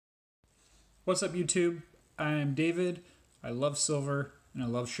What's up, YouTube? I'm David. I love silver and I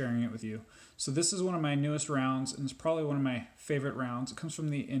love sharing it with you. So this is one of my newest rounds, and it's probably one of my favorite rounds. It comes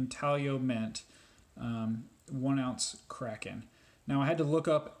from the Intaglio Mint, 1 ounce Kraken. Now I had to look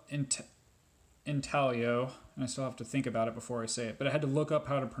up Intaglio, and I still have to think about it before I say it, but I had to look up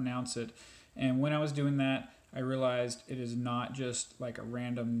how to pronounce it. And when I was doing that, I realized it is not just like a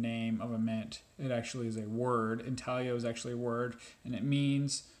random name of a mint. It actually is a word. Intaglio is actually a word, and it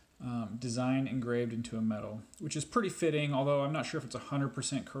means design engraved into a metal, which is pretty fitting, although I'm not sure if it's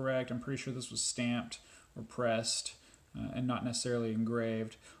 100% correct. I'm pretty sure this was stamped or pressed and not necessarily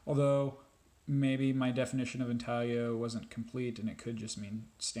engraved, although maybe my definition of intaglio wasn't complete and it could just mean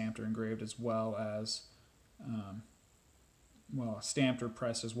stamped or engraved as well as, stamped or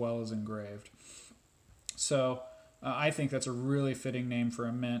pressed as well as engraved. So I think that's a really fitting name for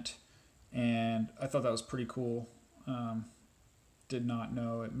a mint, and I thought that was pretty cool. Did not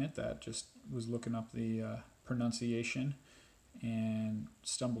know it meant that, just was looking up the pronunciation and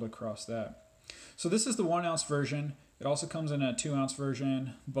stumbled across that. So this is the 1 ounce version. It also comes in a 2 ounce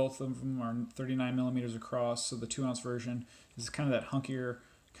version. Both of them are 39 millimeters across, so the 2 ounce version is kind of that hunkier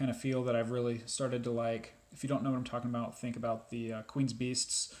kind of feel that I've really started to like. If you don't know what I'm talking about, think about the Queen's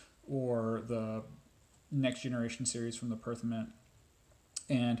Beasts or the Next Generation series from the Perth Mint.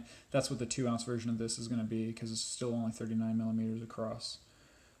 And that's what the 2 ounce version of this is going to be, because it's still only 39 millimeters across.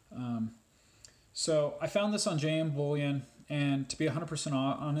 So I found this on JM Bullion, and to be 100%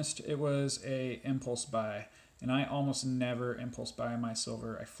 honest, it was a impulse buy. And I almost never impulse buy my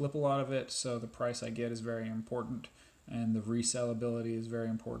silver. I flip a lot of it, so the price I get is very important, and the resellability is very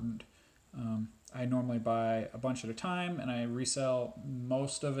important. I normally buy a bunch at a time, and I resell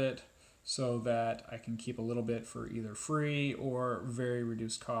most of it so that I can keep a little bit for either free or very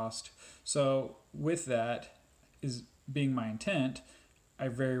reduced cost. So with that is being my intent, I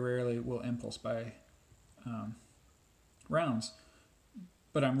very rarely will impulse buy rounds.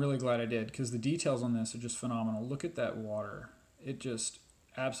 But I'm really glad I did, because the details on this are just phenomenal. Look at that water. It just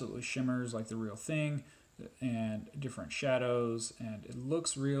absolutely shimmers like the real thing, and different shadows, and it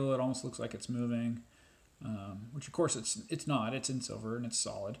looks real. It almost looks like it's moving, which of course it's not. It's in silver and it's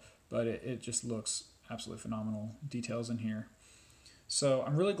solid, but it just looks absolutely phenomenal. Details in here. So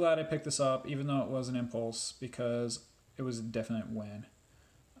I'm really glad I picked this up, even though it was an impulse, because it was a definite win.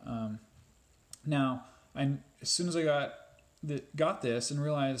 Now, as soon as I got this and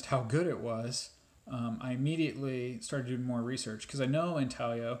realized how good it was, I immediately started doing more research, because I know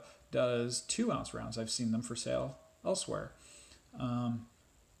Intaglio does 2 ounce rounds. I've seen them for sale elsewhere.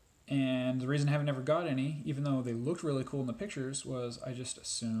 And the reason I haven't ever got any, even though they looked really cool in the pictures, was I just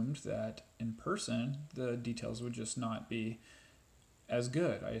assumed that in person the details would just not be as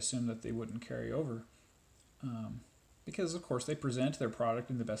good. I assumed that they wouldn't carry over. Because of course they present their product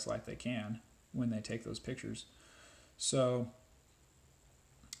in the best light they can when they take those pictures. So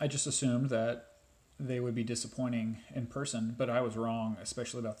I just assumed that they would be disappointing in person, but I was wrong,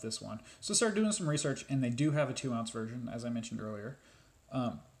 especially about this one. So I started doing some research, and they do have a 2 ounce version, as I mentioned earlier.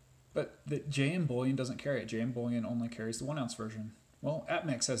 But the JM Bullion doesn't carry it. JM Bullion only carries the 1 ounce version. Well,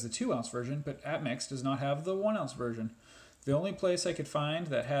 APMEX has the 2 ounce version, but APMEX does not have the 1 ounce version. The only place I could find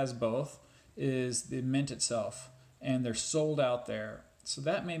that has both is the mint itself, and they're sold out there. So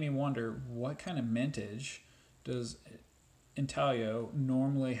that made me wonder, what kind of mintage does Intaglio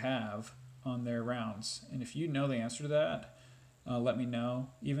normally have on their rounds? And if you know the answer to that, let me know.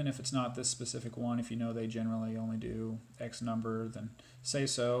 Even if it's not this specific one, if you know they generally only do X number, then say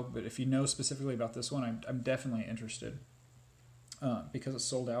so. But if you know specifically about this one, I'm definitely interested, because it's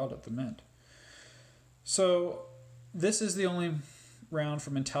sold out at the mint. So this is the only round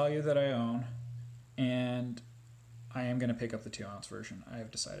from Intaglio that I own, and I am going to pick up the 2 ounce version, I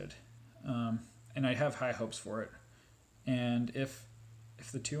have decided. And I have high hopes for it. And if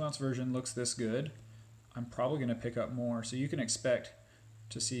the 2 ounce version looks this good, I'm probably going to pick up more. So you can expect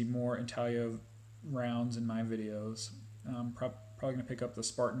to see more Intaglio rounds in my videos. Probably going to pick up the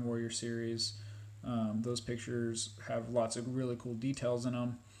Spartan Warrior series. Those pictures have lots of really cool details in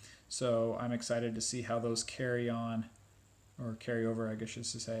them. So I'm excited to see how those carry on, or carry over, I guess you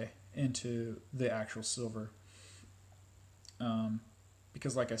should say, into the actual silver.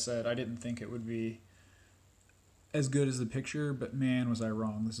 Because like I said, I didn't think it would be as good as the picture, but man, was I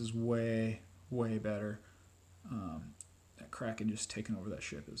wrong. This is way, way better. That Kraken just taking over that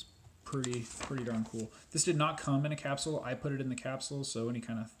ship is pretty darn cool. This did not come in a capsule. I put it in the capsule, so any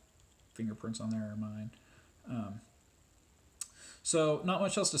kind of fingerprints on there are mine. So not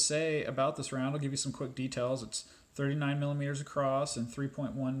much else to say about this round. I'll give you some quick details. It's 39 millimeters across and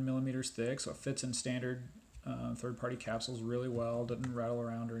 3.1 millimeters thick, so it fits in standard third-party capsules really well. Doesn't rattle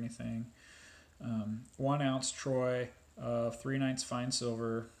around or anything. 1 ounce Troy of 3/9 fine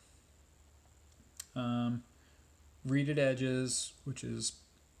silver, reeded edges, which is,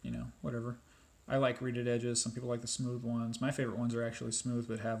 you know, whatever. I like reeded edges. Some people like the smooth ones. My favorite ones are actually smooth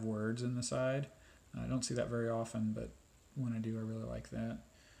but have words in the side. I don't see that very often, but when I do, I really like that.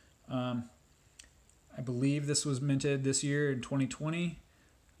 I believe this was minted this year in 2020.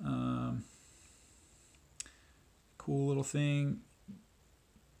 Cool little thing.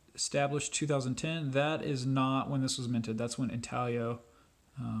 Established 2010. That is not when this was minted. That's when Intaglio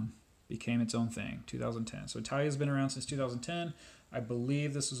became its own thing, 2010. So Intaglio's been around since 2010. I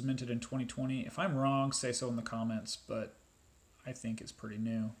believe this was minted in 2020. If I'm wrong, say so in the comments, but I think it's pretty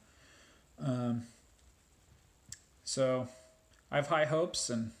new. So I have high hopes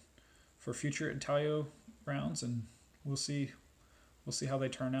and for future Intaglio rounds, and we'll see how they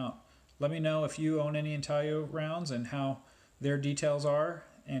turn out. Let me know if you own any Intaglio rounds and how their details are,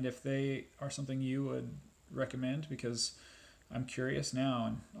 and if they are something you would recommend, because I'm curious now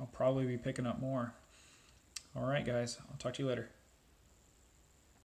and I'll probably be picking up more. All right, guys, I'll talk to you later.